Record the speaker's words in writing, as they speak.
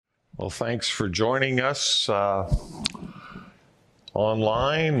Well, thanks for joining us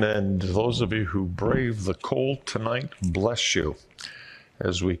online, and those of you who brave the cold tonight, bless you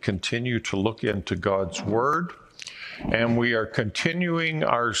as we continue to look into God's Word. And we are continuing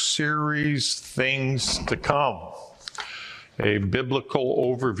our series, Things to Come, a biblical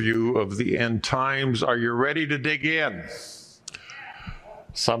overview of the end times. Are you ready to dig in?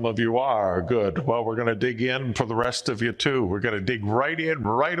 Some of you are. Good. Well, we're going to dig in for the rest of you too. We're going to dig right in,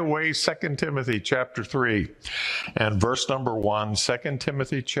 right away, 2 Timothy chapter 3 and verse number 1. 2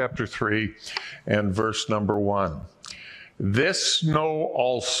 Timothy chapter 3 and verse number 1. This know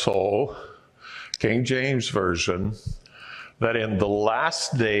also, King James Version, that in the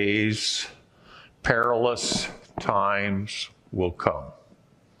last days perilous times will come.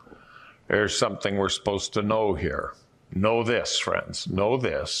 There's something we're supposed to know here. Know this, friends, know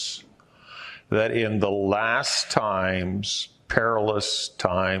this, that in the last times, perilous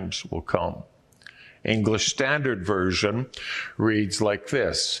times will come. English Standard Version reads like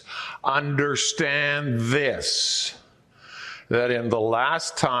this: understand this, that in the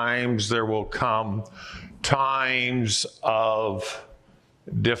last times there will come times of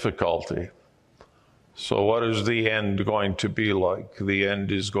difficulty. So what is the end going to be like? The end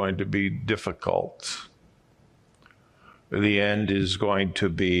is going to be difficult. The end is going to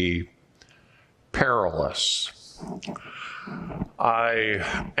be perilous. I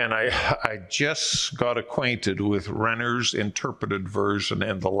just got acquainted with Renner's Interpreted Version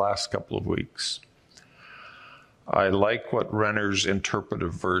in the last couple of weeks. I like what Renner's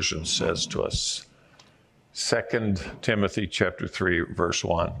Interpreted Version says to us. 2 Timothy chapter 3, verse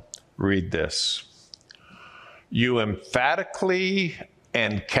 1. Read this. You emphatically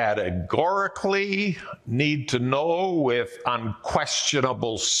and categorically need to know with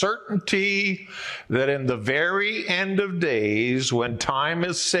unquestionable certainty that in the very end of days, when time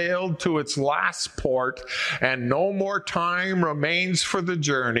has sailed to its last port and no more time remains for the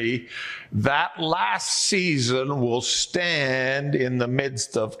journey, that last season will stand in the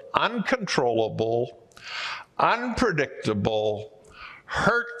midst of uncontrollable, unpredictable,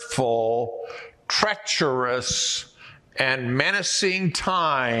 hurtful, treacherous, and menacing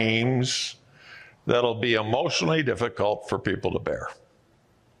times that'll be emotionally difficult for people to bear.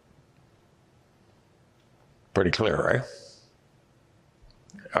 Pretty clear, right?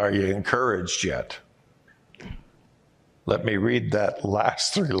 Are you encouraged yet? Let me read that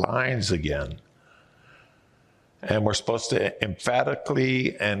last three lines again. And we're supposed to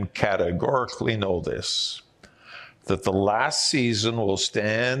emphatically and categorically know this, that the last season will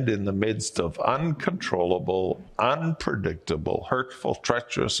stand in the midst of uncontrollable, unpredictable, hurtful,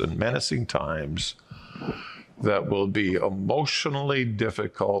 treacherous, and menacing times that will be emotionally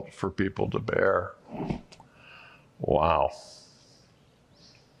difficult for people to bear. Wow.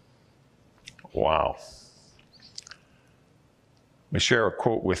 Wow. Let me share a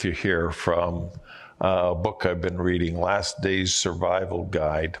quote with you here from a book I've been reading, Last Days Survival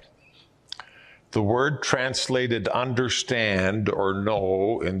Guide. The word translated understand or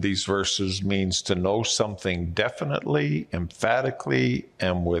know in these verses means to know something definitely, emphatically,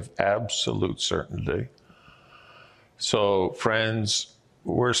 and with absolute certainty. So, friends,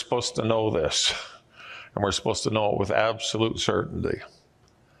 we're supposed to know this, and we're supposed to know it with absolute certainty.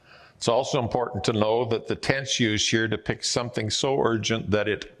 It's also important to know that the tense used here depicts something so urgent that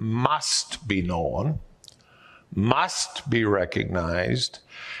it must be known, must be recognized,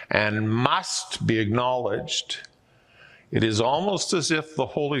 and must be acknowledged. It is almost as if the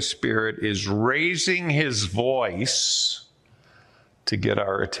Holy Spirit is raising his voice to get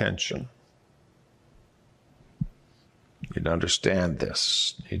our attention. You need to understand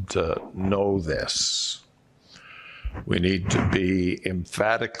this. You need to know this. We need to be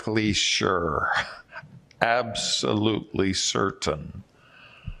emphatically sure, absolutely certain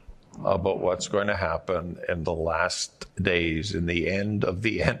about what's going to happen in the last days, in the end of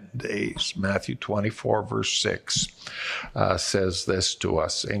the end days. Matthew 24, verse 6 says this to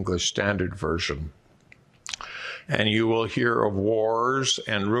us, English Standard Version. And you will hear of wars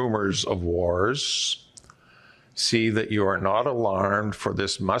and rumors of wars. See that you are not alarmed, for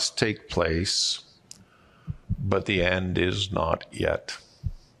this must take place, but the end is not yet.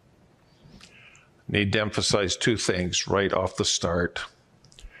 Need to emphasize two things right off the start.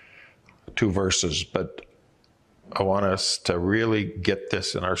 Two verses, but I want us to really get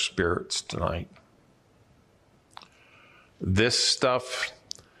this in our spirits tonight. This stuff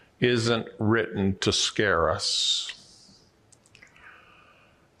isn't written to scare us.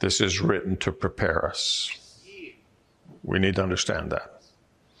 This is written to prepare us. We need to understand that.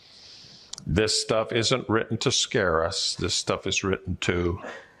 This stuff isn't written to scare us. This stuff is written to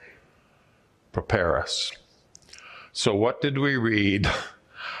prepare us. So what did we read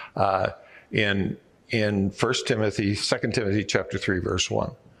in 1 Timothy, 2 Timothy chapter 3, verse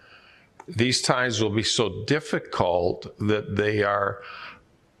 1? These times will be so difficult that they are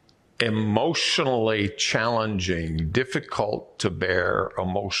emotionally challenging, difficult to bear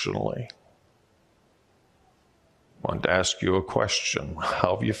emotionally. I want to ask you a question.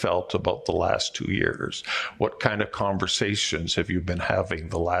 How have you felt about the last 2 years? What kind of conversations have you been having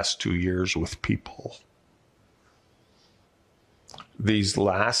the last 2 years with people? These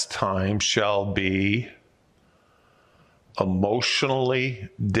last times shall be emotionally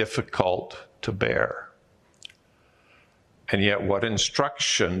difficult to bear. And yet, what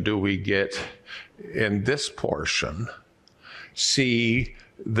instruction do we get in this portion? See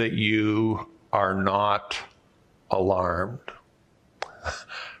that you are not alarmed.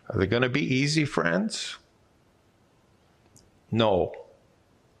 Are they going to be easy, friends? No.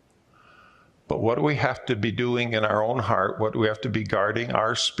 But what do we have to be doing in our own heart? What do we have to be guarding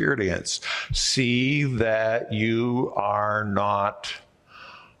our spirit against? See that you are not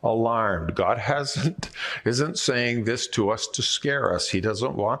alarmed. God isn't saying this to us to scare us. He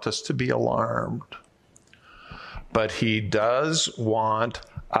doesn't want us to be alarmed. But he does want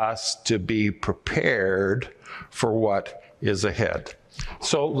us to be prepared for what is ahead.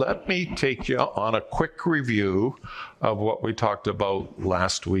 So let me take you on a quick review of what we talked about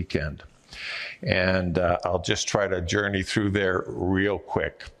last weekend. And I'll just try to journey through there real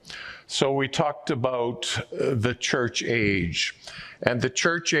quick. So we talked about the church age. And the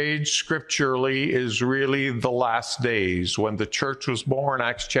church age scripturally is really the last days. When the church was born,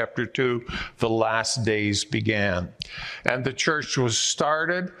 Acts chapter 2, the last days began. And the church was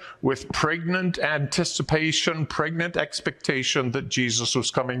started with pregnant anticipation, pregnant expectation that Jesus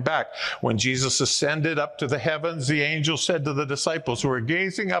was coming back. When Jesus ascended up to the heavens, the angel said to the disciples who were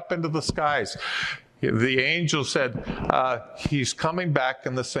gazing up into the skies, the angel said, he's coming back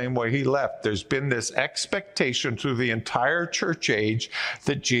in the same way he left. There's been this expectation through the entire church age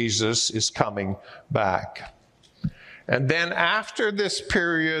that Jesus is coming back. And then after this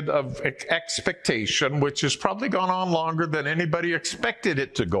period of expectation, which has probably gone on longer than anybody expected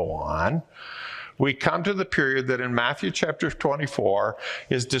it to go on, we come to the period that in Matthew chapter 24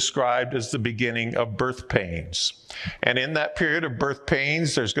 is described as the beginning of birth pains. And in that period of birth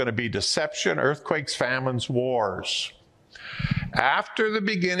pains, there's going to be deception, earthquakes, famines, wars. After the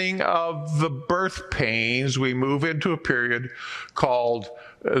beginning of the birth pains, we move into a period called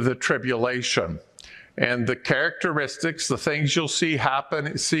the tribulation. And the characteristics, the things you'll see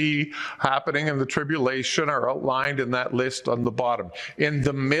happening in the tribulation are outlined in that list on the bottom. In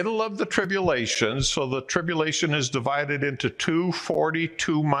the middle of the tribulation, so the tribulation is divided into two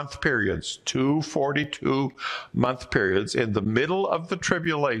 42-month periods. Two 42-month periods. In the middle of the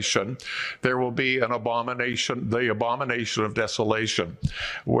tribulation, there will be an abomination, the abomination of desolation,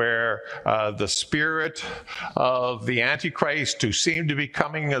 where the spirit of the Antichrist, who seemed to be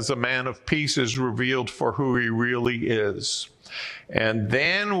coming as a man of peace, is revealed for who he really is. And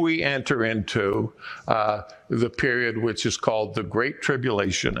then we enter into the period which is called the Great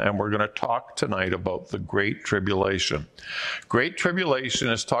Tribulation, and we're going to talk tonight about the Great Tribulation. Great Tribulation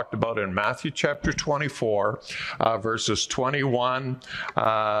is talked about in Matthew chapter 24, verses 21.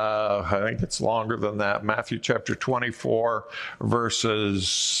 I think it's longer than that. Matthew chapter 24,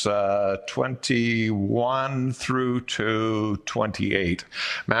 verses 21 through to 28.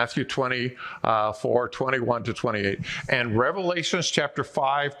 Matthew 24, 21 to 28. And Revelation chapter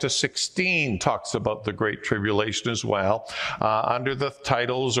 5 to 16 talks about the Great Tribulation as well, under the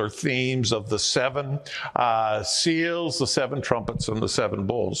titles or themes of the seven seals, the seven trumpets, and the seven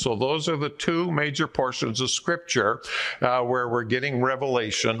bowls. So those are the two major portions of Scripture where we're getting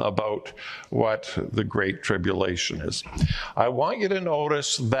revelation about what the Great Tribulation is. I want you to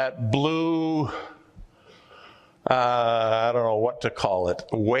notice that blue, I don't know what to call it,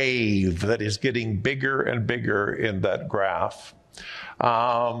 wave that is getting bigger and bigger in that graph.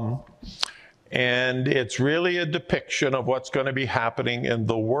 And it's really a depiction of what's going to be happening in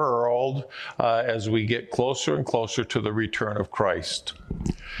the world as we get closer and closer to the return of Christ.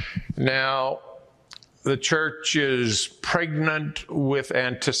 Now, the church is pregnant with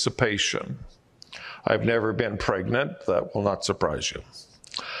anticipation. I've never been pregnant. That will not surprise you.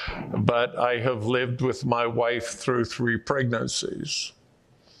 But I have lived with my wife through 3 pregnancies.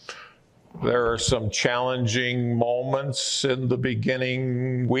 There are some challenging moments in the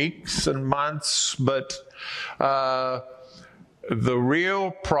beginning weeks and months, but the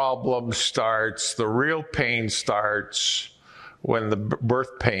real problem starts, the real pain starts when the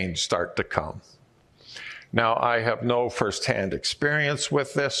birth pains start to come. Now, I have no firsthand experience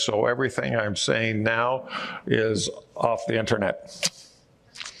with this, so everything I'm saying now is off the internet.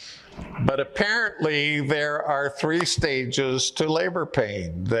 But apparently there are 3 stages to labor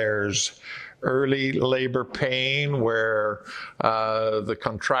pain. There's early labor pain, where the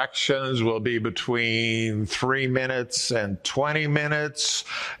contractions will be between 3 minutes and 20 minutes,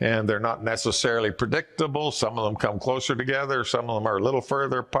 and they're not necessarily predictable. Some of them come closer together, some of them are a little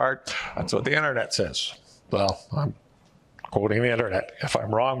further apart. That's what the internet says. Well, I'm quoting the internet. If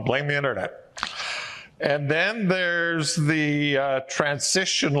I'm wrong, blame the internet. And then there's the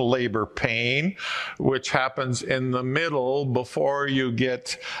transitional labor pain, which happens in the middle before you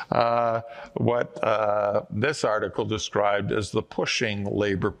get what this article described as the pushing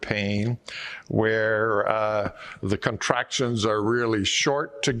labor pain, where the contractions are really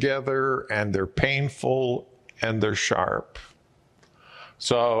short together and they're painful and they're sharp.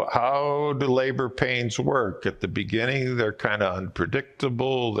 So how do labor pains work? At the beginning, they're kind of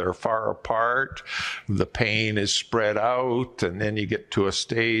unpredictable. They're far apart. The pain is spread out, and then you get to a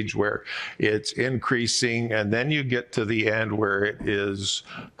stage where it's increasing, and then you get to the end where it is,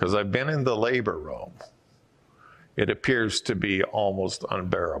 because I've been in the labor room, it appears to be almost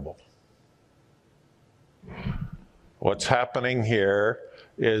unbearable. What's happening here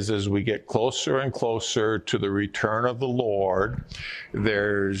is, as we get closer and closer to the return of the Lord,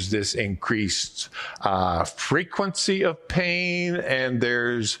 there's this increased frequency of pain, and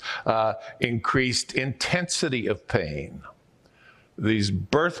there's increased intensity of pain. These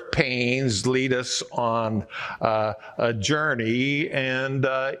birth pains lead us on a journey, and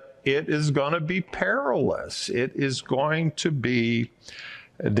it is going to be perilous. It is going to be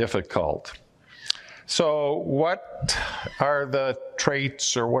difficult. So what are the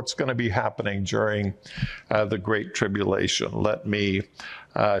traits, or what's going to be happening during the Great Tribulation? Let me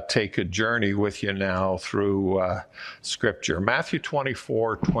take a journey with you now through Scripture. Matthew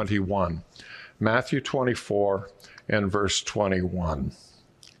 24:21. Matthew 24 and verse 21.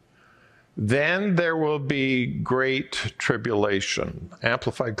 Then there will be great tribulation.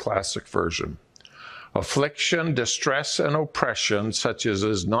 Amplified Classic Version. Affliction, distress, and oppression, such as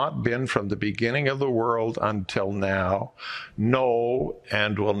has not been from the beginning of the world until now, no,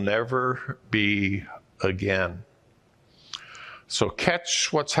 and will never be again. So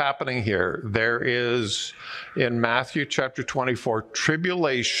catch what's happening here. There is, in Matthew chapter 24,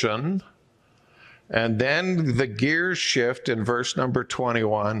 tribulation, and then the gears shift in verse number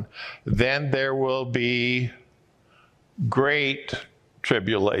 21. Then there will be great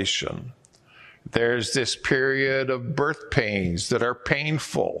tribulation. There's this period of birth pains that are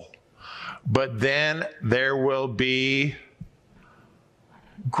painful, but then there will be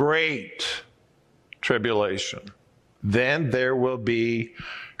great tribulation. Then there will be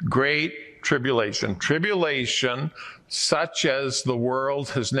great tribulation. Tribulation such as the world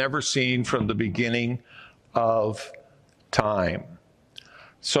has never seen from the beginning of time.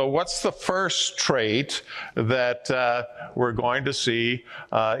 So what's the first trait that we're going to see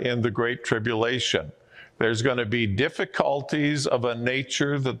in the Great Tribulation? There's going to be difficulties of a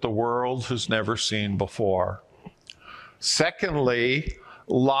nature that the world has never seen before. Secondly,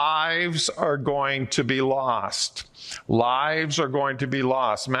 lives are going to be lost. Lives are going to be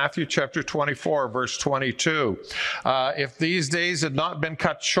lost. Matthew chapter 24, verse 22. If these days had not been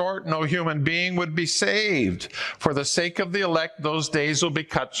cut short, no human being would be saved. For the sake of the elect, those days will be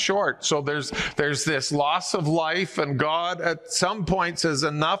cut short. So there's this loss of life, and God at some point says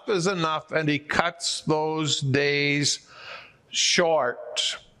enough is enough, and he cuts those days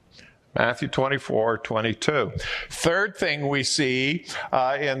short. Matthew 24:22. Third thing we see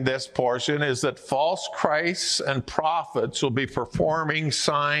in this portion is that false Christs and prophets will be performing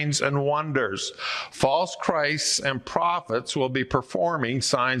signs and wonders. False Christs and prophets will be performing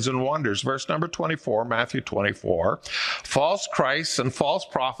signs and wonders. Verse number 24, Matthew 24. False Christs and false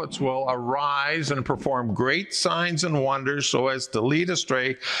prophets will arise and perform great signs and wonders so as to lead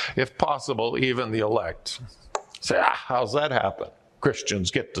astray, if possible, even the elect. Say, how's that happen? Christians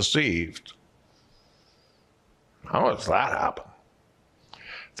get deceived. How does that happen?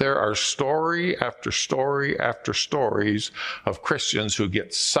 There are story after story after stories of Christians who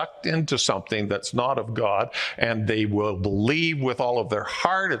get sucked into something that's not of God, and they will believe with all of their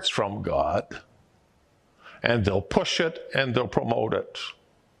heart it's from God, and they'll push it and they'll promote it.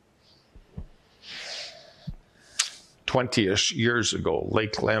 20-ish years ago,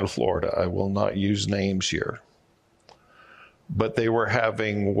 Lakeland, Florida, I will not use names here, but they were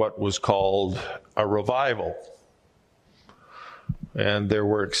having what was called a revival. And there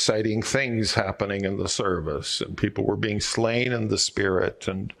were exciting things happening in the service, and people were being slain in the Spirit,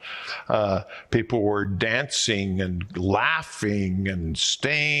 and people were dancing and laughing and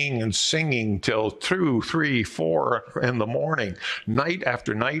staying and singing till 2, 3, 4 in the morning, night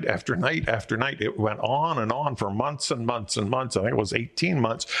after night after night after night. It went on and on for months and months and months. I think it was 18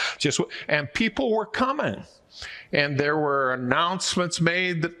 months. And people were coming. And there were announcements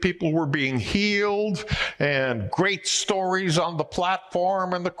made that people were being healed, and great stories on the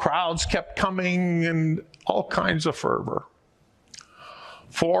platform, and the crowds kept coming, and all kinds of fervor.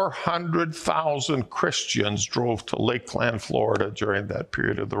 400,000 Christians drove to Lakeland, Florida during that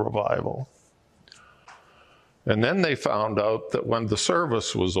period of the revival. And then they found out that when the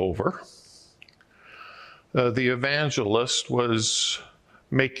service was over, the evangelist was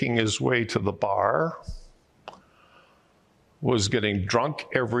making his way to the bar, was getting drunk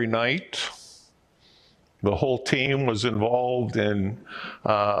every night. The whole team was involved in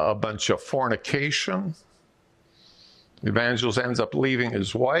a bunch of fornication. The evangelist ends up leaving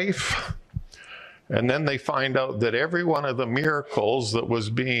his wife. And then they find out that every one of the miracles that was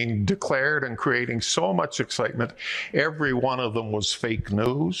being declared and creating so much excitement, every one of them was fake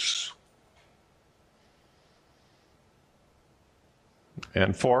news.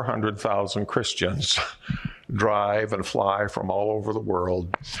 And 400,000 Christians drive and fly from all over the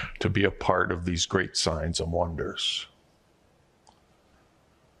world to be a part of these great signs and wonders.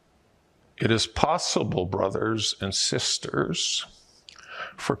 It is possible, brothers and sisters,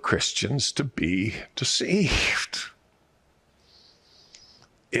 for Christians to be deceived.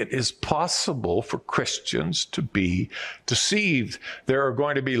 It is possible for Christians to be deceived. There are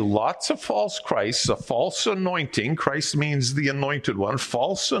going to be lots of false Christs, a false anointing. Christ means the anointed one,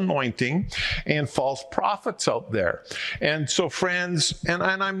 false anointing, and false prophets out there. And so, friends, and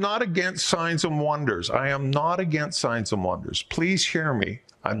I'm not against signs and wonders. I am not against signs and wonders. Please hear me.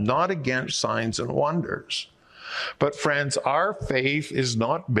 I'm not against signs and wonders. But friends, our faith is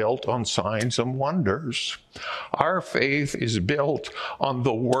not built on signs and wonders. Our faith is built on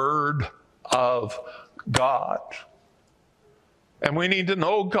the Word of God. And we need to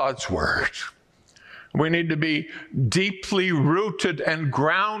know God's Word. We need to be deeply rooted and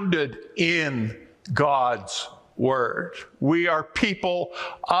grounded in God's Word. We are people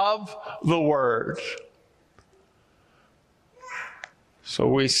of the Word. So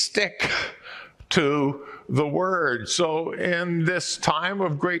we stick to the Word. So in this time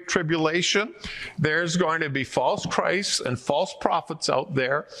of great tribulation, there's going to be false Christs and false prophets out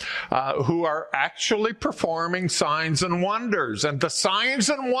there who are actually performing signs and wonders. And the signs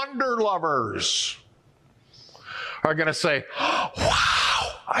and wonder lovers are going to say,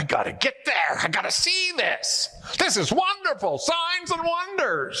 wow, I got to get there. I got to see this. This is wonderful. Signs and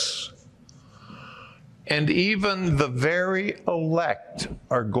wonders. And even the very elect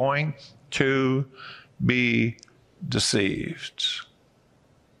are going to be deceived.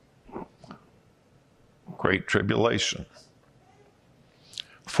 Great tribulation.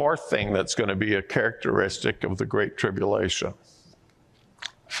 Fourth thing that's going to be a characteristic of the Great Tribulation: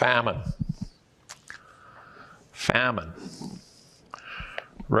 famine. Famine.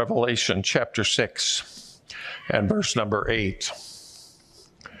 Revelation chapter 6 and verse number 8.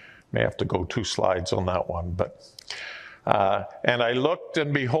 May have to go 2 slides on that one, but and I looked,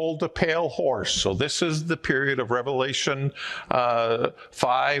 and behold, a pale horse. So this is the period of Revelation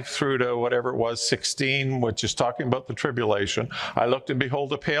 5 through to whatever it was, 16, which is talking about the tribulation. I looked, and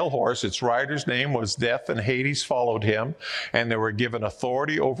behold, a pale horse. Its rider's name was Death, and Hades followed him. And they were given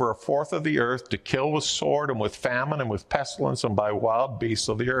authority over a fourth of the earth to kill with sword and with famine and with pestilence and by wild beasts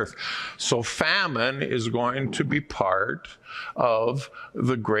of the earth. So famine is going to be part of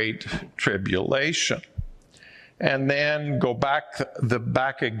the Great Tribulation. And then go back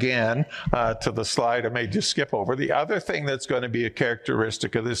again to the slide I made you skip over. The other thing that's going to be a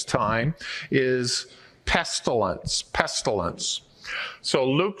characteristic of this time is pestilence. Pestilence. So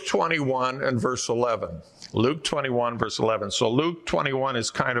Luke 21 and verse 11. Luke 21, verse 11. So Luke 21 is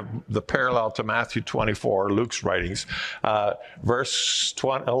kind of the parallel to Matthew 24, Luke's writings. Verse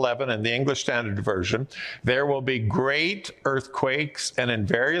 11 in the English Standard Version: there will be great earthquakes, and in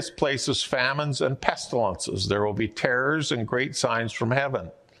various places famines and pestilences. There will be terrors and great signs from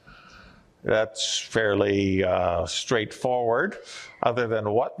heaven. That's fairly straightforward, other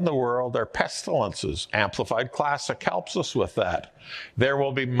than what in the world are pestilences? Amplified Classic helps us with that. There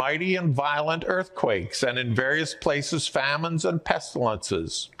will be mighty and violent earthquakes, and in various places famines and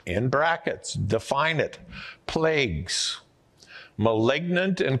pestilences. In brackets, define it. Plagues.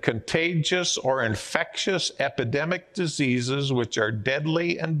 Malignant and contagious or infectious epidemic diseases which are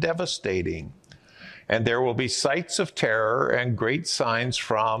deadly and devastating. and there will be sights of terror and great signs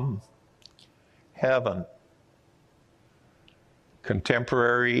from heaven.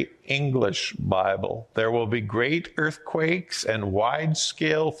 Contemporary English Bible. There will be great earthquakes and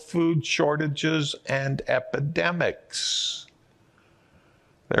wide-scale food shortages and epidemics.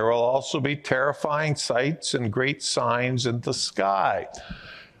 There will also be terrifying sights and great signs in the sky.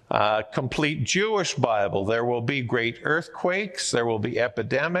 Complete Jewish Bible. There will be great earthquakes, there will be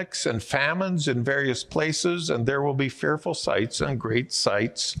epidemics and famines in various places, and there will be fearful sights and great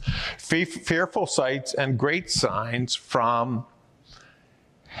sights, fearful sights and great signs from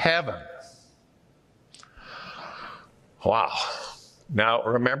heaven. Wow. Now,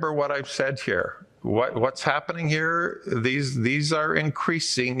 remember what I've said here. What's happening here? These are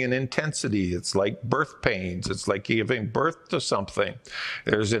increasing in intensity. It's like birth pains. It's like giving birth to something.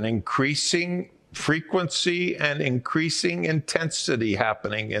 There's an increasing frequency and increasing intensity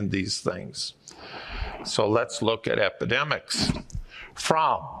happening in these things. So let's look at epidemics.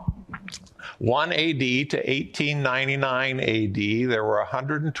 From 1 AD to 1899 AD, there were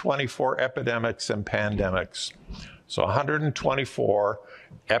 124 epidemics and pandemics. So 124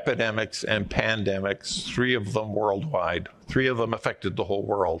 epidemics and pandemics, 3 of them worldwide. 3 of them affected the whole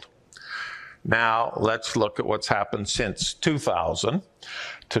world. Now let's look at what's happened since 2000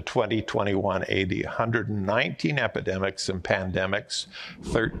 to 2021 AD. 119 epidemics and pandemics,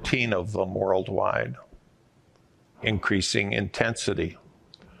 13 of them worldwide. Increasing intensity.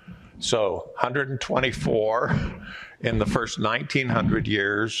 So 124 in the first 1900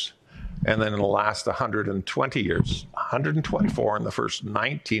 years, and then in the last 120 years. 124 in the first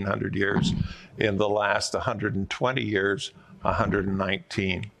 1900 years, in the last 120 years,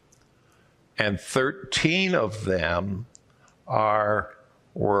 119. And 13 of them are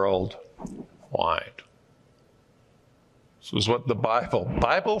worldwide. This is what the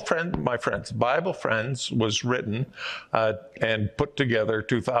Bible Friends was written and put together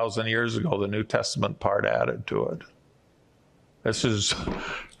 2,000 years ago, the New Testament part added to it. This is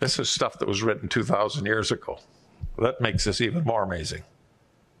stuff that was written 2,000 years ago. That makes this even more amazing.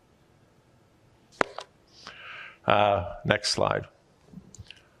 Next slide.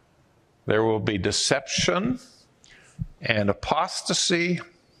 There will be deception and apostasy.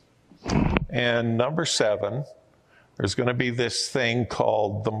 And number 7, there's going to be this thing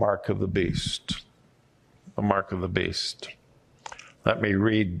called the mark of the beast. The mark of the beast. Let me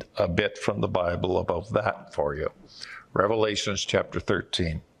read a bit from the Bible about that for you. Revelations chapter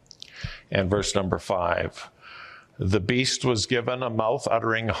 13 and verse number 5. The beast was given a mouth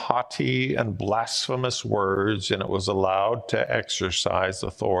uttering haughty and blasphemous words, and it was allowed to exercise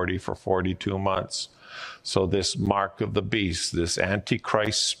authority for 42 months. So this mark of the beast, this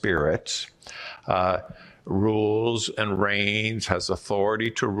Antichrist spirit, rules and reigns, has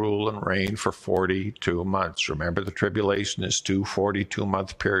authority to rule and reign for 42 months. Remember, the tribulation is 2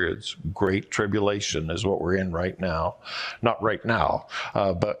 42-month periods. Great tribulation is what we're in right now. Not right now,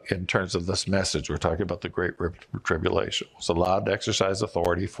 but in terms of this message, we're talking about the great tribulation. It's allowed to exercise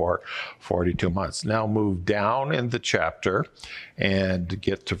authority for 42 months. Now move down in the chapter and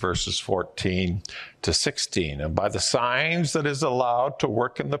get to verses 14 to 16. And by the signs that is allowed to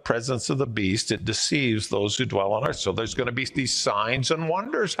work in the presence of the beast, it deceives those who dwell on earth. So there's going to be these signs and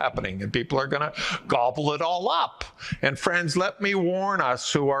wonders happening, and people are going to gobble it all up. And friends, let me warn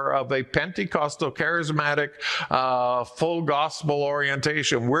us who are of a Pentecostal, charismatic, full gospel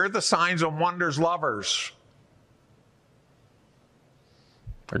orientation. We're the signs and wonders lovers.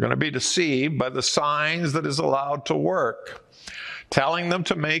 They're going to be deceived by the signs that is allowed to work, telling them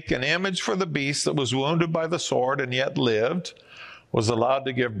to make an image for the beast that was wounded by the sword and yet lived, was allowed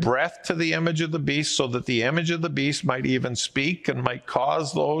to give breath to the image of the beast so that the image of the beast might even speak and might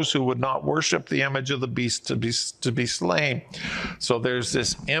cause those who would not worship the image of the beast to be slain. So there's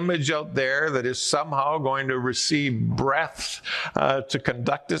this image out there that is somehow going to receive breath to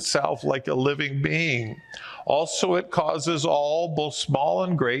conduct itself like a living being. Also, it causes all, both small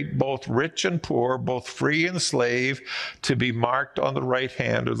and great, both rich and poor, both free and slave, to be marked on the right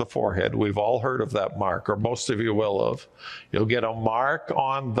hand or the forehead. We've all heard of that mark, or most of you will have. You'll get a mark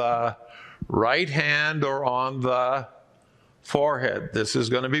on the right hand or on the forehead. This is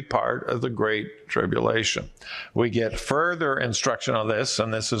going to be part of the Great Tribulation. We get further instruction on this,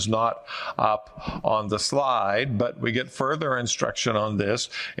 and this is not up on the slide, but we get further instruction on this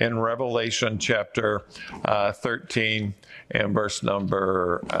in Revelation chapter 13 and verse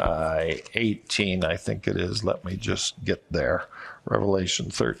number 18, I think it is. Let me just get there.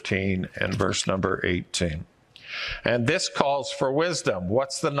 Revelation 13 and verse number 18. And this calls for wisdom.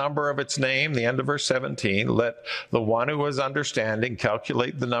 What's the number of its name? The end of verse 17. Let the one who has understanding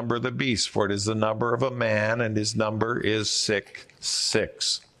calculate the number of the beast, for it is the number of a man, and his number is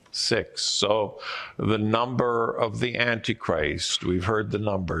 666. So the number of the Antichrist, we've heard the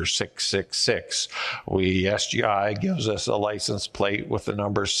number 666. SGI gives us a license plate with the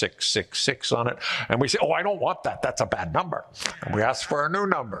number 666 on it. And we say, oh, I don't want that. That's a bad number. And we ask for a new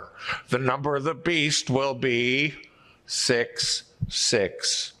number. The number of the beast will be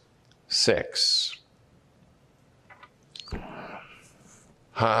 666.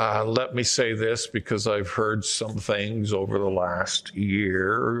 Let me say this, because I've heard some things over the last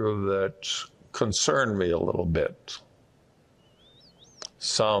year that concern me a little bit.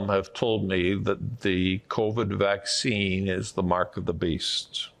 Some have told me that the COVID vaccine is the mark of the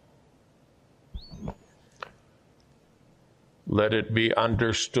beast. Let it be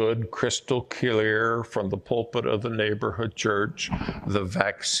understood crystal clear from the pulpit of the neighborhood church, the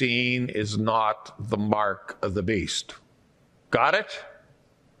vaccine is not the mark of the beast. Got it?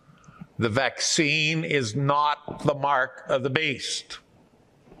 The vaccine is not the mark of the beast.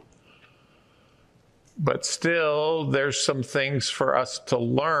 But still, there's some things for us to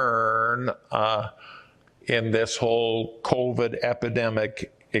learn in this whole COVID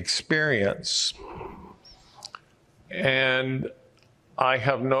epidemic experience. And I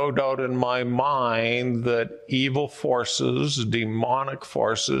have no doubt in my mind that evil forces, demonic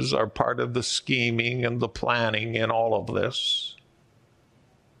forces, are part of the scheming and the planning in all of this.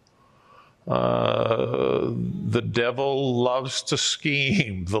 The devil loves to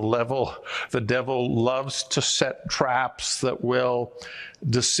scheme. The devil loves to set traps that will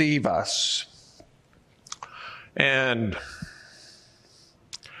deceive us. And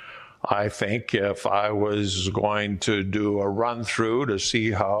I think if I was going to do a run through to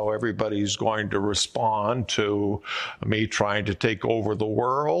see how everybody's going to respond to me trying to take over the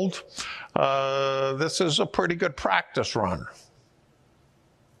world, this is a pretty good practice run.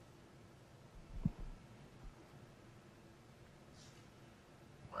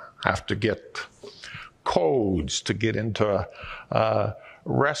 Have to get codes to get into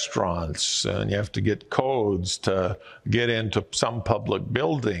restaurants, and you have to get codes to get into some public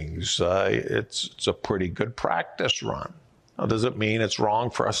buildings. It's a pretty good practice run. Now, does it mean it's wrong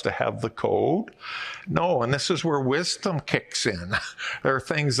for us to have the code? No, and this is where wisdom kicks in. There are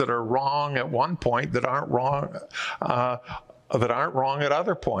things that are wrong at one point that aren't wrong at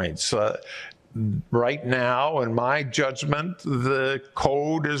other points. Right now, in my judgment, the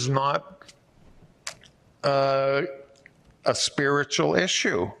code is not a spiritual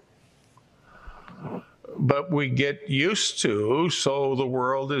issue. But we get used to, so the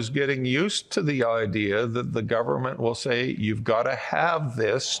world is getting used to the idea that the government will say, you've got to have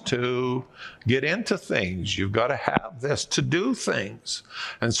this to get into things. You've got to have this to do things.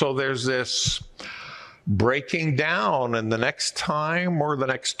 And so there's this breaking down, and the next time or the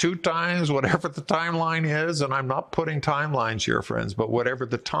next two times, whatever the timeline is, and I'm not putting timelines here, friends, but whatever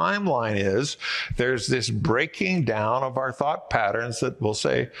the timeline is, there's this breaking down of our thought patterns that will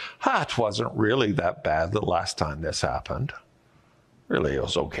say, it wasn't really that bad the last time this happened. Really, it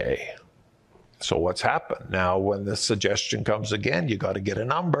was okay. So what's happened? Now, when the suggestion comes again, you got to get a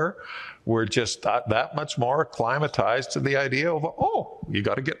number. We're just that much more acclimatized to the idea of, you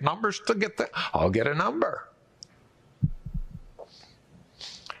got to get numbers to get that. I'll get a number.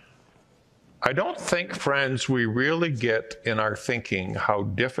 I don't think, friends, we really get in our thinking how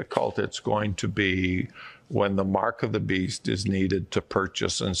difficult it's going to be when the mark of the beast is needed to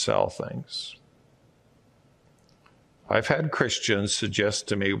purchase and sell things. I've had Christians suggest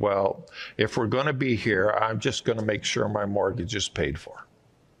to me, well, if we're going to be here, I'm just going to make sure my mortgage is paid for.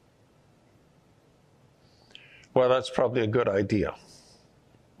 Well, that's probably a good idea.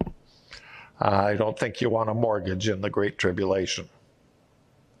 I don't think you want a mortgage in the Great Tribulation.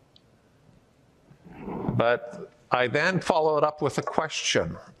 But I then follow it up with a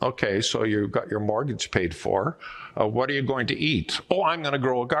question. Okay, so you've got your mortgage paid for. What are you going to eat? I'm going to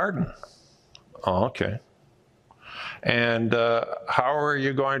grow a garden. Okay. And how are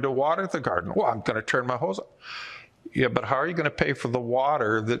you going to water the garden? I'm going to turn my hose on. Yeah, but how are you going to pay for the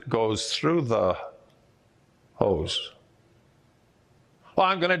water that goes through the hose?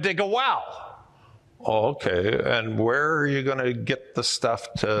 I'm going to dig a well. Okay, and where are you going to get the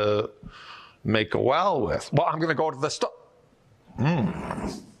stuff to make a well with? I'm going to go to the store. I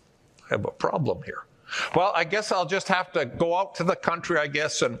have a problem here. Well, I guess I'll just have to go out to the country, I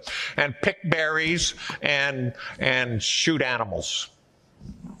guess, and pick berries and shoot animals.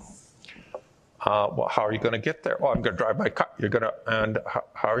 How are you going to get there? I'm going to drive my car. And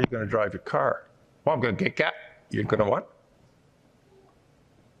how are you going to drive your car? I'm going to get gas. You're going to what?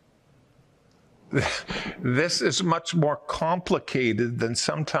 This is much more complicated than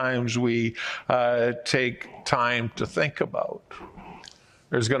sometimes we take time to think about.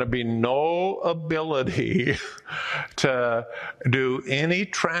 There's going to be no ability to do any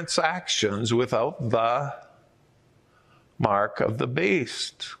transactions without the mark of the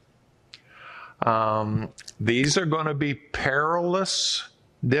beast. These are going to be perilous,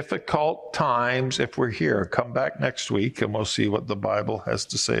 difficult times if we're here. Come back next week and we'll see what the Bible has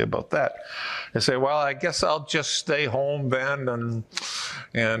to say about that. And say, well, I guess I'll just stay home then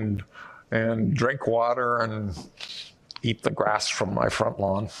and drink water and eat the grass from my front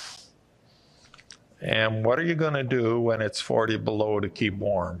lawn. And what are you going to do when it's 40 below to keep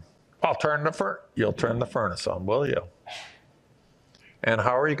warm? You'll turn the furnace on, will you? And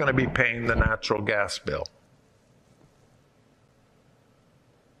how are you going to be paying the natural gas bill?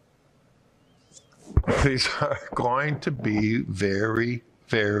 These are going to be very,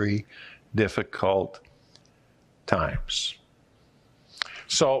 very difficult times.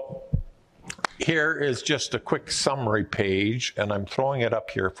 So here is just a quick summary page, and I'm throwing it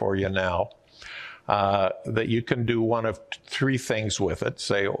up here for you now, that you can do one of three things with it.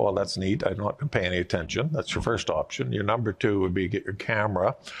 Say, oh, that's neat, I'm not going to pay any attention. That's your first option. Your number two would be get your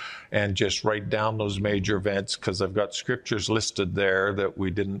camera and just write down those major events, because I've got scriptures listed there that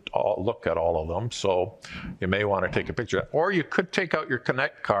we didn't look at all of them, so you may want to take a picture. Or you could take out your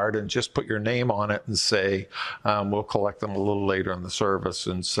Connect card and just put your name on it and say, we'll collect them a little later in the service,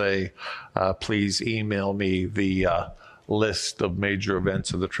 and say, please email me the list of major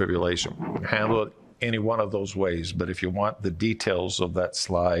events of the tribulation. Handle it any one of those ways, but if you want the details of that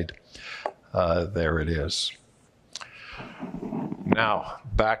slide, there it is. Now,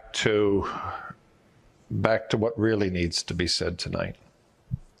 back to what really needs to be said tonight.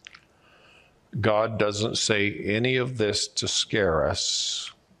 God doesn't say any of this to scare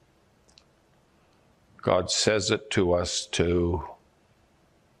us. God says it to us to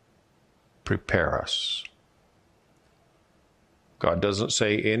prepare us. God doesn't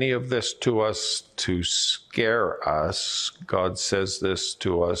say any of this to us to scare us. God says this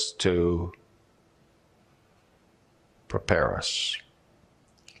to us to prepare us.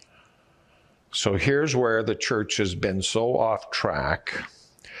 So here's where the church has been so off track.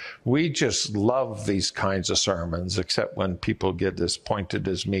 We just love these kinds of sermons, except when people get as pointed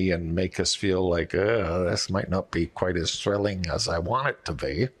as me and make us feel like, this might not be quite as thrilling as I want it to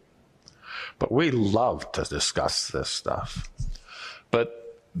be. But we love to discuss this stuff.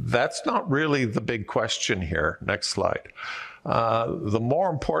 But that's not really the big question here. Next slide. The more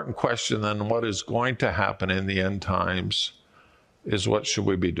important question than what is going to happen in the end times is what should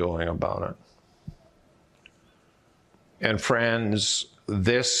we be doing about it? And friends,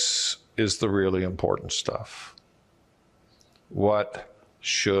 this is the really important stuff. What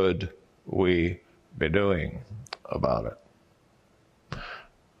should we be doing about it?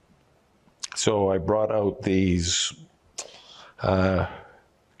 So I brought out these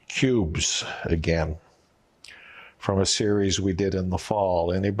cubes again from a series we did in the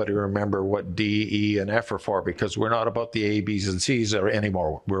fall. Anybody remember what D, E, and F are for? Because we're not about the A, B's, and C's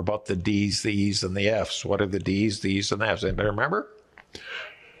anymore. We're about the D's, the E's, and the F's. What are the D's, the E's, and the F's? Anybody remember?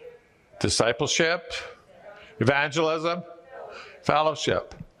 Discipleship, evangelism,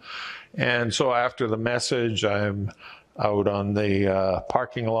 fellowship. And so after the message, I'm out on the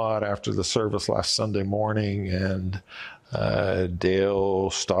parking lot after the service last Sunday morning, and Dale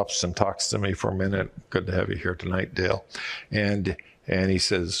stops and talks to me for a minute. Good to have you here tonight, Dale. And he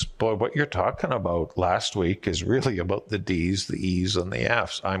says, boy, what you're talking about last week is really about the D's, the E's, and the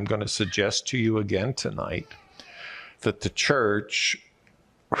F's. I'm going to suggest to you again tonight that the church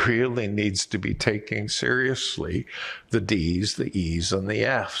really needs to be taking seriously the D's, the E's, and the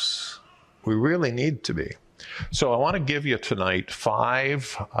F's. We really need to be. So I want to give you tonight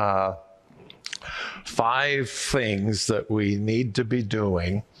five things that we need to be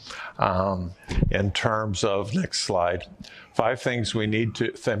doing in terms of, next slide,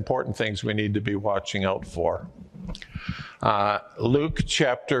 important things we need to be watching out for. Luke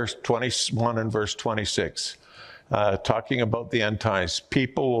chapter 21 and verse 26, talking about the end times.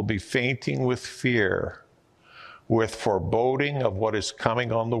 People will be fainting with fear, with foreboding of what is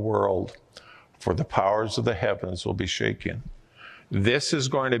coming on the world, for the powers of the heavens will be shaken. This is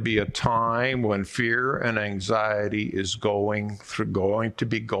going to be a time when fear and anxiety is going to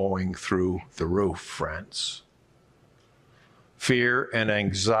be going through the roof, friends. Fear and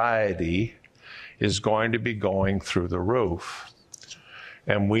anxiety is going to be going through the roof.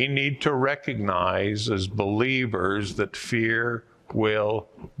 And we need to recognize as believers that fear will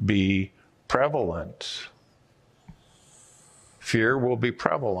be prevalent. fear will be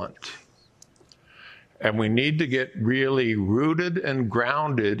prevalent. And we need to get really rooted and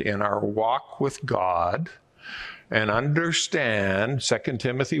grounded in our walk with God and understand 2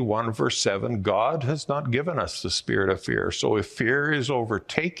 Timothy 1 verse 7, God has not given us the spirit of fear. So if fear is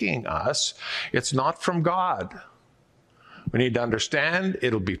overtaking us, it's not from God. We need to understand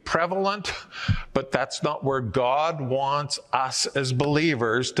it'll be prevalent, but that's not where God wants us as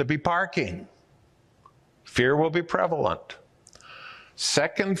believers to be parking. Fear will be prevalent.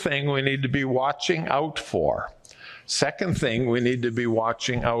 Second thing we need to be watching out for. Second thing we need to be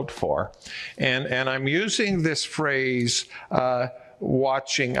watching out for. And I'm using this phrase,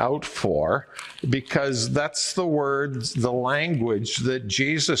 watching out for, because that's the words, the language that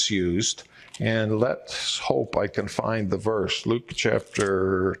Jesus used. And let's hope I can find the verse. Luke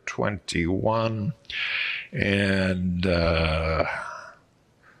chapter 21 and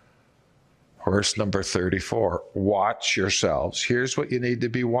verse number 34. Watch yourselves. Here's what you need to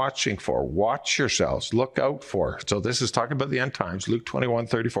be watching for. Watch yourselves. Look out for. So this is talking about the end times. Luke 21,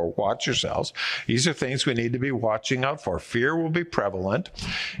 34. Watch yourselves. These are things we need to be watching out for. Fear will be prevalent.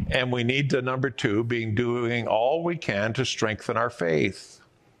 And we need to, number two, be doing all we can to strengthen our faith.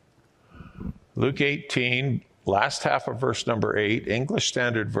 Luke 18, last half of verse number 8, English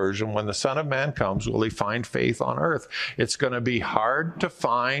Standard Version, when the Son of Man comes, will he find faith on earth? It's going to be hard to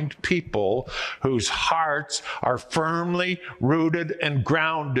find people whose hearts are firmly rooted and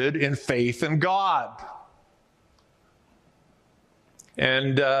grounded in faith in God.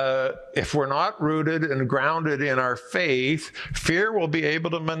 And if we're not rooted and grounded in our faith, fear will be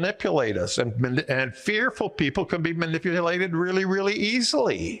able to manipulate us. And fearful people can be manipulated really, really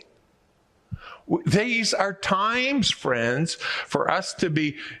easily. These are times, friends, for us to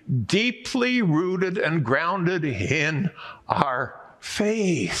be deeply rooted and grounded in our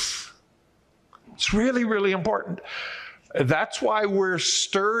faith. It's really, really important. That's why we're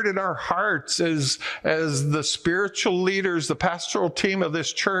stirred in our hearts as the spiritual leaders, the pastoral team of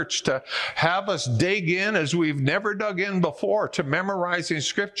this church, to have us dig in as we've never dug in before to memorizing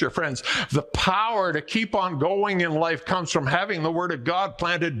Scripture. Friends, the power to keep on going in life comes from having the Word of God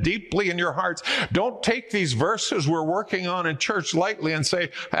planted deeply in your hearts. Don't take these verses we're working on in church lightly and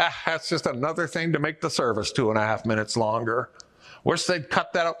say, that's just another thing to make the service 2.5 minutes longer. Wish they'd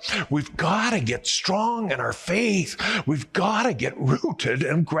cut that out. We've got to get strong in our faith. We've got to get rooted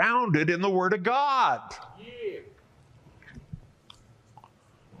and grounded in the Word of God.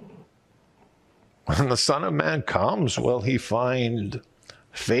 When the Son of Man comes, will he find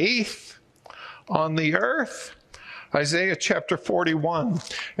faith on the earth? Isaiah chapter 41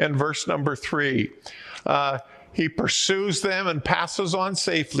 and verse number 3. He pursues them and passes on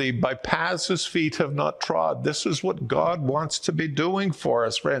safely by paths his feet have not trod. This is what God wants to be doing for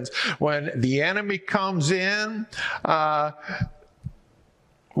us, friends. When the enemy comes in, we're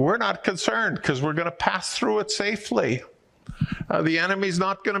not concerned because we're going to pass through it safely. The enemy's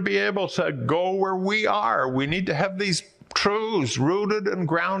not going to be able to go where we are. We need to have these truths rooted and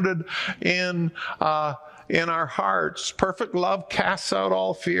grounded in our hearts. Perfect love casts out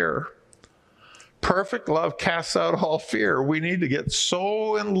all fear. Perfect love casts out all fear. We need to get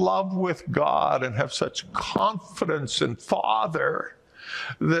so in love with God and have such confidence in Father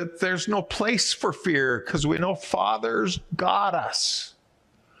that there's no place for fear because we know Father's got us.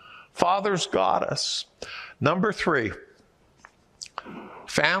 Father's got us. Number 3,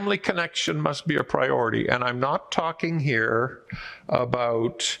 family connection must be a priority. And I'm not talking here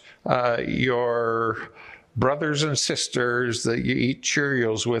about your brothers and sisters that you eat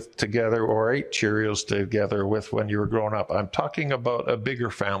Cheerios with together or ate Cheerios together with when you were growing up. I'm talking about a bigger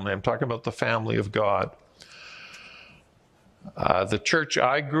family. I'm talking about the family of God. The church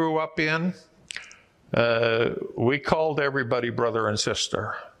I grew up in, we called everybody brother and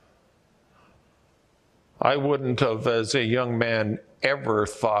sister. I wouldn't have, as a young man, ever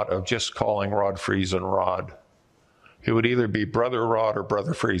thought of just calling Rod Friesen Rod. It would either be Brother Rod or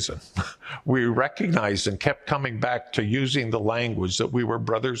Brother Friesen. We recognized and kept coming back to using the language that we were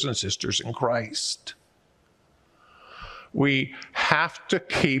brothers and sisters in Christ. We have to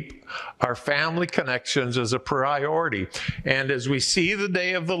keep our family connections as a priority. And as we see the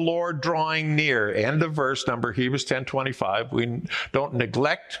day of the Lord drawing near, end of verse number, Hebrews 10:25, we don't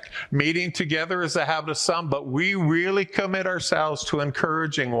neglect meeting together as the habit of some, but we really commit ourselves to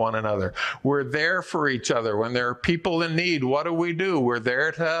encouraging one another. We're there for each other. When there are people in need, what do? We're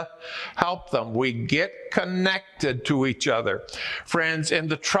there to help them. We get connected to each other. Friends, in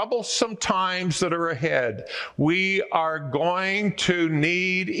the troublesome times that are ahead, we are going to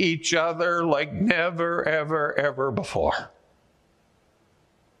need each other like never, ever, ever before.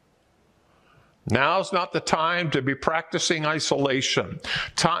 Now's not the time to be practicing isolation.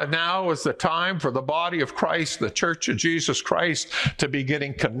 Now is the time for the body of Christ, the Church of Jesus Christ, to be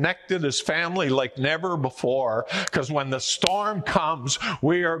getting connected as family like never before. Because when the storm comes,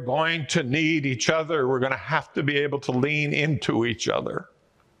 we are going to need each other. We're going to have to be able to lean into each other.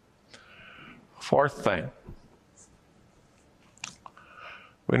 Fourth thing,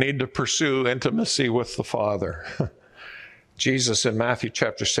 we need to pursue intimacy with the Father. Jesus in Matthew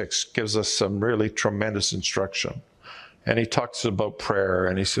chapter 6 gives us some really tremendous instruction. And he talks about prayer,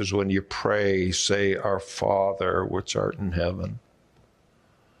 and he says, when you pray, say, Our Father, which art in heaven.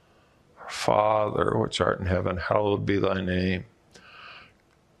 Our Father, which art in heaven, hallowed be thy name.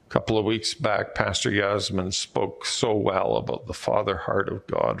 A couple of weeks back, Pastor Yasmin spoke so well about the Father heart of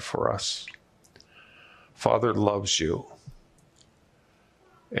God for us. Father loves you.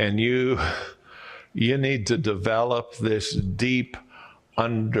 And you need to develop this deep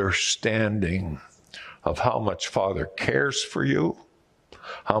understanding of how much Father cares for you,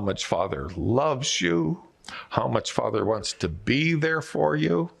 how much Father loves you, how much Father wants to be there for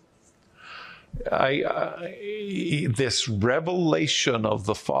you. This revelation of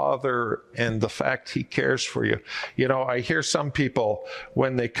the Father and the fact he cares for you. You know, I hear some people,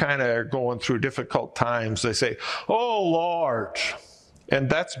 when they kind of are going through difficult times, they say, "Oh, Lord." And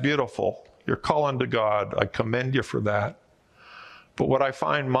that's beautiful. You're calling to God. I commend you for that. But what I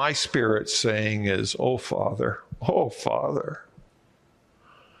find my spirit saying is, oh, Father, oh, Father.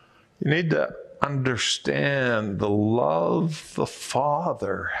 You need to understand the love the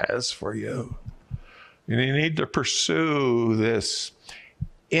Father has for you. And you need to pursue this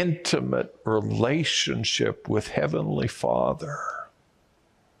intimate relationship with Heavenly Father.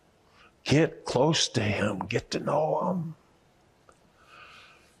 Get close to him. Get to know him.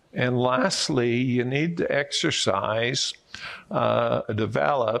 And lastly, you need to exercise,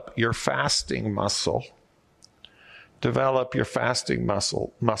 develop your fasting muscle. Develop your fasting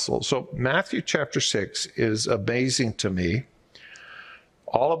muscle. So Matthew chapter 6 is amazing to me.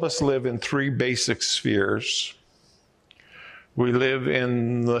 All of us live in three basic spheres. We live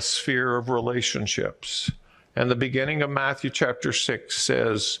in the sphere of relationships. And the beginning of Matthew chapter 6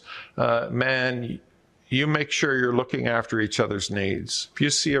 says, man, you make sure you're looking after each other's needs. If you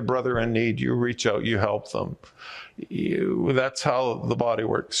see a brother in need, you reach out, you help them. That's how the body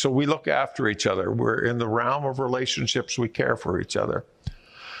works. So we look after each other. We're in the realm of relationships. We care for each other.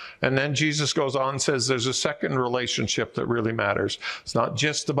 And then Jesus goes on and says there's a second relationship that really matters. It's not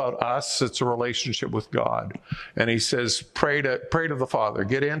just about us, it's a relationship with God. And he says, pray to the Father,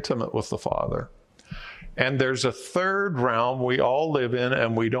 get intimate with the Father. And there's a third realm we all live in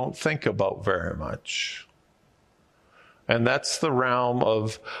and we don't think about very much. And that's the realm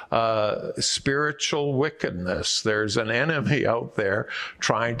of spiritual wickedness. There's an enemy out there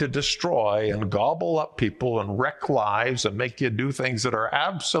trying to destroy and gobble up people and wreck lives and make you do things that are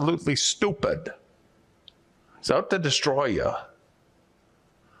absolutely stupid. It's out to destroy you.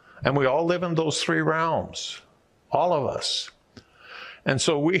 And we all live in those three realms, all of us. And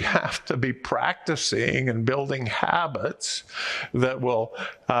so we have to be practicing and building habits that will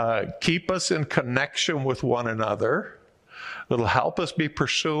keep us in connection with one another, that'll help us be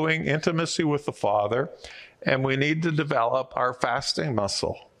pursuing intimacy with the Father, and we need to develop our fasting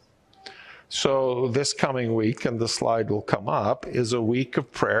muscle. So this coming week, and the slide will come up, is a week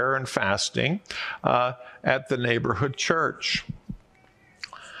of prayer and fasting at the neighborhood church.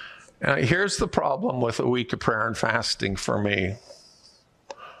 Now, here's the problem with a week of prayer and fasting for me.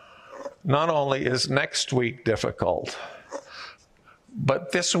 Not only is next week difficult,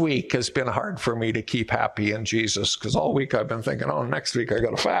 but this week has been hard for me to keep happy in Jesus, because all week I've been thinking, oh, next week I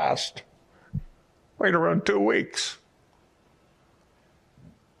got to fast. Wait around 2 weeks.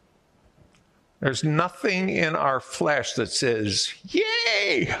 There's nothing in our flesh that says,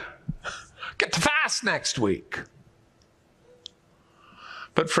 yay, get to fast next week.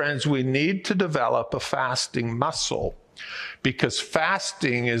 But friends, we need to develop a fasting muscle, because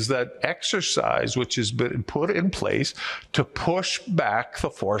fasting is that exercise which has been put in place to push back the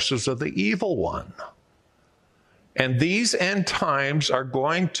forces of the evil one. And these end times are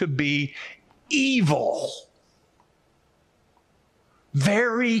going to be evil.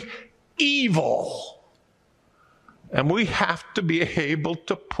 Very evil. And we have to be able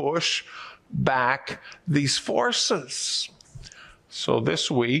to push back these forces. So this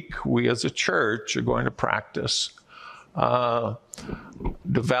week, we as a church are going to practice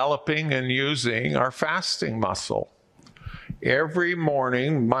developing and using our fasting muscle. Every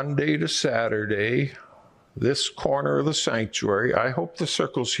morning, Monday to Saturday, this corner of the sanctuary, I hope the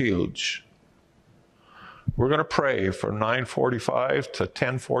circle's huge. We're going to pray from 9:45 to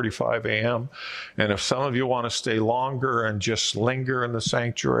 10:45 a.m. And if some of you want to stay longer and just linger in the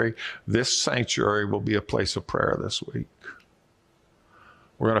sanctuary, this sanctuary will be a place of prayer this week.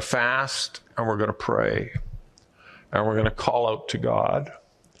 We're going to fast and we're going to pray. And we're going to call out to God.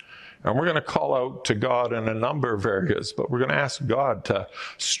 And we're going to call out to God in a number of areas, but we're going to ask God to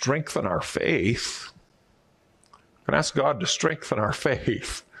strengthen our faith. We're going to ask God to strengthen our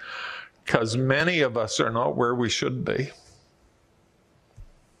faith because many of us are not where we should be.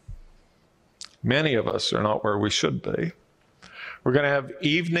 Many of us are not where we should be. We're going to have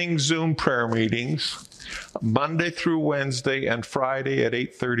evening Zoom prayer meetings Monday through Wednesday and Friday at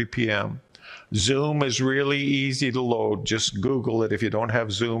 8:30 p.m. Zoom is really easy to load. Just Google it if you don't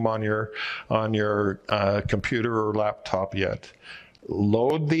have Zoom on your computer or laptop yet.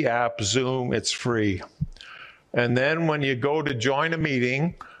 Load the app Zoom, it's free. And then when you go to join a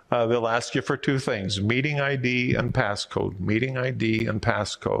meeting, they'll ask you for two things, meeting ID and passcode. Meeting ID and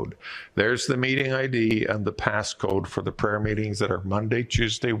passcode. There's the meeting ID and the passcode for the prayer meetings that are Monday,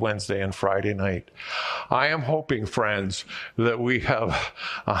 Tuesday, Wednesday, and Friday night. I am hoping, friends, that we have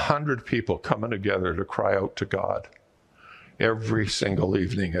 100 people coming together to cry out to God every single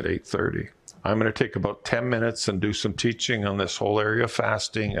evening at 8:30. I'm going to take about 10 minutes and do some teaching on this whole area of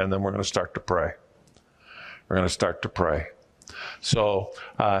fasting, and then we're going to start to pray. We're going to start to pray. So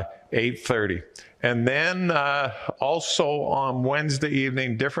 8:30. And then also on Wednesday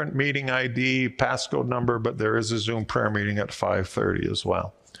evening, different meeting ID, passcode number, but there is a Zoom prayer meeting at 5:30 as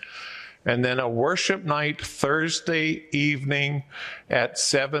well. And then a worship night Thursday evening at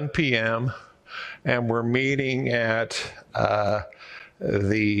 7 p.m. And we're meeting at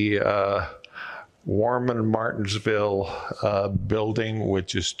the Warman Martinsville building,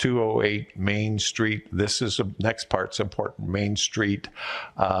 which is 208 Main Street. This is the next part's important. Main Street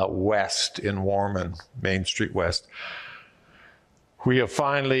West in Warman, Main Street West. We have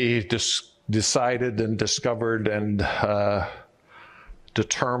finally decided and discovered and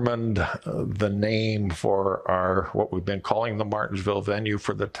determined the name for our, what we've been calling the Martinsville venue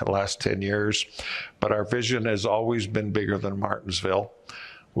for the last 10 years. But our vision has always been bigger than Martinsville.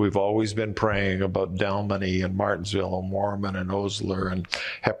 We've always been praying about Dalmany and Martinsville and Warman and Osler and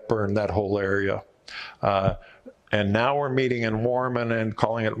Hepburn, that whole area. And now we're meeting in Warman, and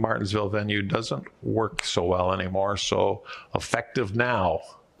calling it Martinsville venue doesn't work so well anymore. So effective now,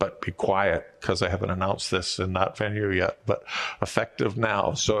 but be quiet because I haven't announced this in that venue yet, but effective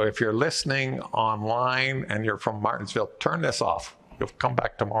now. So if you're listening online and you're from Martinsville, turn this off. You'll come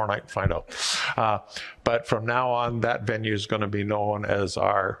back tomorrow night and find out. But from now on, that venue is going to be known as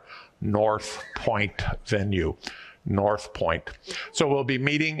our North Point venue. North Point. So we'll be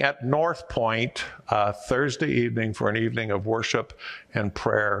meeting at North Point Thursday evening for an evening of worship and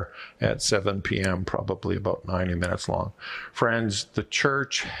prayer at 7 p.m., probably about 90 minutes long. Friends, the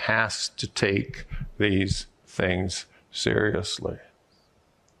church has to take these things seriously.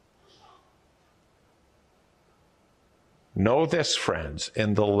 Know this, friends,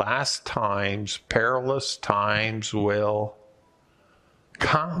 in the last times, perilous times will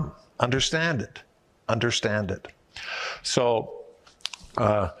come. Understand it. Understand it. So,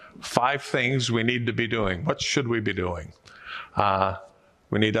 5 things we need to be doing. What should we be doing?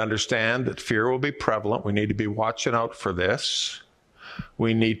 We need to understand that fear will be prevalent. We need to be watching out for this.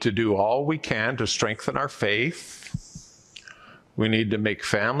 We need to do all we can to strengthen our faith. We need to make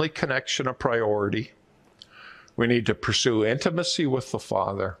family connection a priority. We need to pursue intimacy with the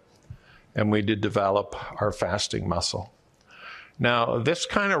Father, and we need to develop our fasting muscle. Now, this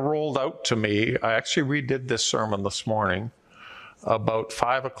kind of rolled out to me. I actually redid this sermon this morning, about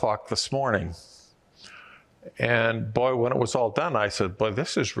 5 o'clock this morning. And boy, when it was all done, I said, boy,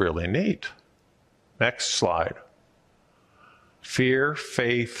 this is really neat. Next slide. Fear,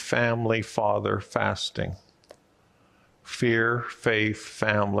 faith, family, Father, fasting. Fear, faith,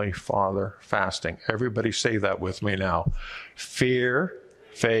 family, Father, fasting. Everybody say that with me now. Fear,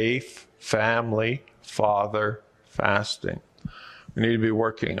 faith, family, Father, fasting. We need to be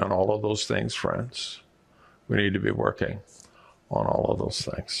working on all of those things, friends. We need to be working on all of those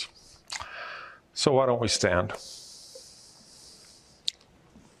things. So why don't we stand?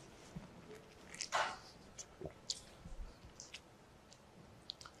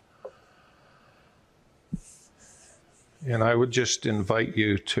 And I would just invite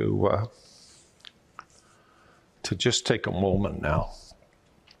you to just take a moment now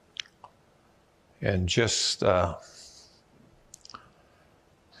and just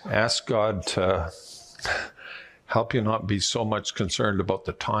ask God to help you not be so much concerned about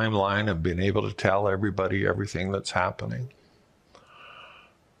the timeline of being able to tell everybody everything that's happening.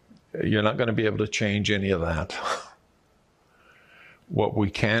 You're not going to be able to change any of that. What we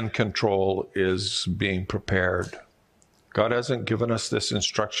can control is being prepared. God hasn't given us this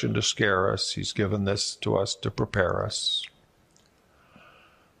instruction to scare us. He's given this to us to prepare us.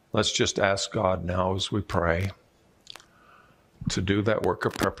 Let's just ask God now as we pray to do that work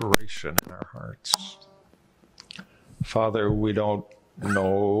of preparation in our hearts. Father, we don't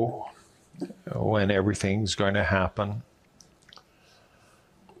know when everything's going to happen.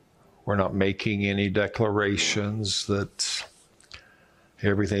 We're not making any declarations that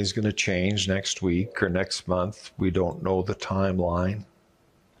everything's going to change next week or next month. We don't know the timeline.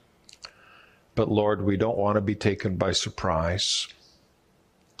 But Lord, we don't want to be taken by surprise.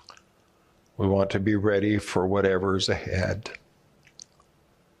 We want to be ready for whatever's ahead.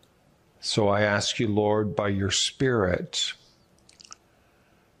 So I ask you, Lord, by your Spirit,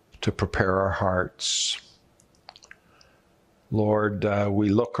 to prepare our hearts. Lord, we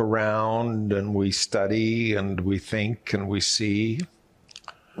look around and we study and we think and we see.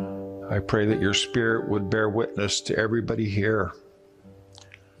 I pray that your Spirit would bear witness to everybody here.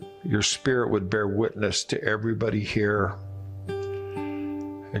 Your Spirit would bear witness to everybody here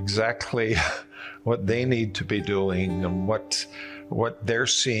exactly what they need to be doing and what they're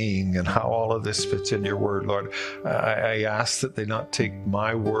seeing and how all of this fits in your word, Lord. I ask that they not take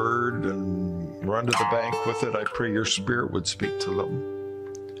my word and run to the bank with it. I pray your Spirit would speak to them.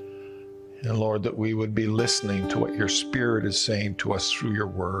 And Lord, that we would be listening to what your Spirit is saying to us through your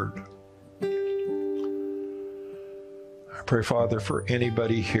word. I pray, Father, for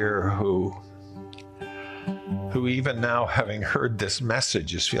anybody here who even now, having heard this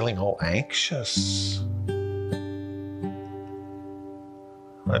message, is feeling all anxious.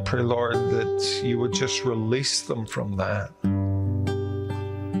 I pray, Lord, that you would just release them from that.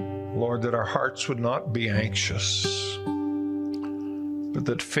 Lord, that our hearts would not be anxious, but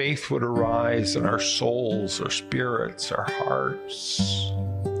that faith would arise in our souls, our spirits, our hearts.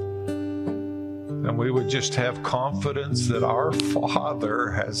 And we would just have confidence that our Father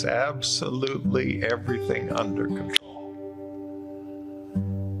has absolutely everything under control.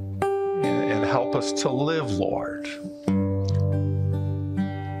 And help us to live, Lord,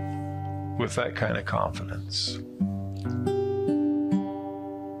 with that kind of confidence.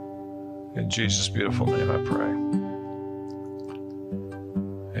 In Jesus' beautiful name I pray.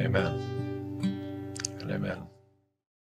 Amen and amen.